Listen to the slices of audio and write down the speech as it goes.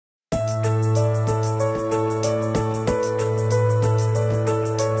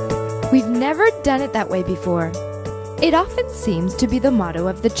never done it that way before. It often seems to be the motto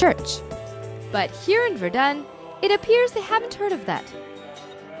of the church. But here in Verdun, it appears they haven't heard of that.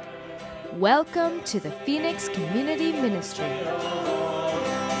 Welcome to the Phoenix Community Ministry.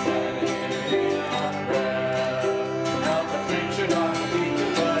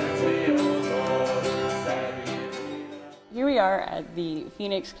 Here we are at the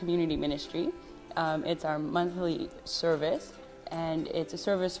Phoenix Community Ministry. It's our monthly service, and it's a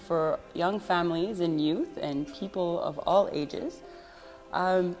service for young families and youth and people of all ages.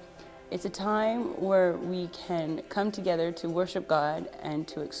 It's a time where we can come together to worship God and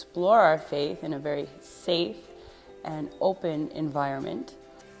to explore our faith in a very safe and open environment.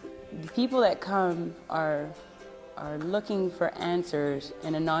 The people that come are looking for answers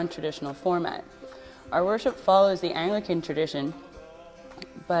in a non-traditional format. Our worship follows the Anglican tradition,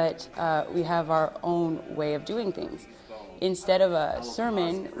 but we have our own way of doing things. Instead of a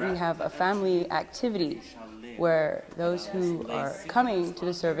sermon, we have a family activity where those who are coming to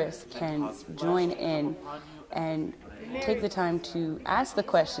the service can join in and take the time to ask the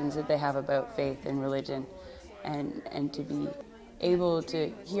questions that they have about faith and religion, and to be able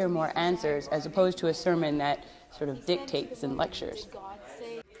to hear more answers as opposed to a sermon that sort of dictates and lectures.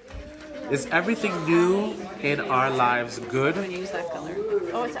 Is everything new in our lives good?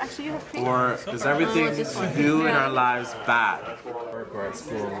 Oh, it's actually you have Or is everything new in our lives bad? We're at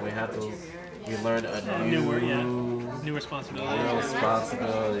school. We learned a new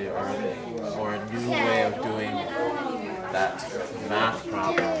responsibility. or a new way of doing that math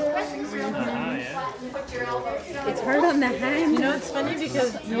problem. It's hard on the hand. You know, it's funny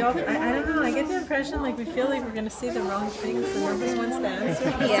because we all, I don't know, I get the impression like we feel like we're going to say the wrong things and nobody wants to answer.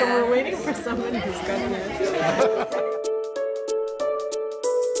 Yeah. So we're waiting for someone who's got an answer.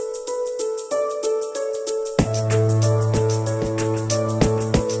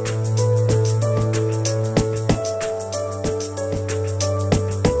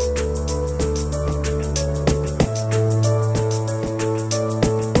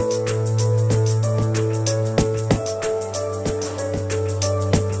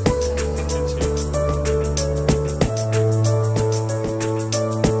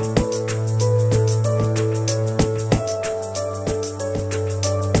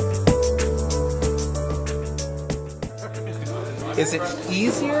 Is it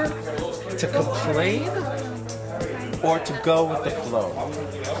easier to complain or to go with the flow?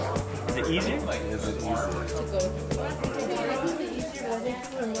 Is it easier? Is it easier?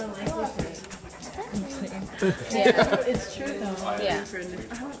 Yeah, it's true though. Yeah.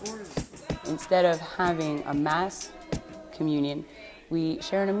 Instead of having a mass communion, we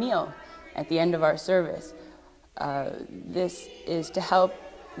share a meal at the end of our service. This is to help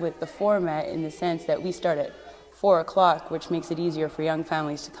with the format in the sense that we start at 4 o'clock, which makes it easier for young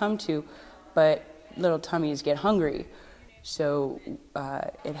families to come to, but little tummies get hungry. So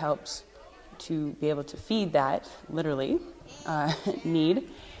it helps to be able to feed that, literally, need,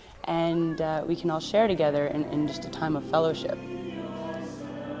 and we can all share together in just a time of fellowship.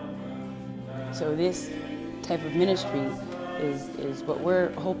 So this type of ministry is what we're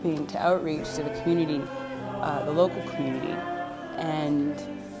hoping to outreach to the community, the local community, and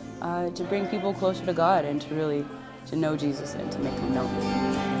to bring people closer to God and to really to know Jesus and to make him known.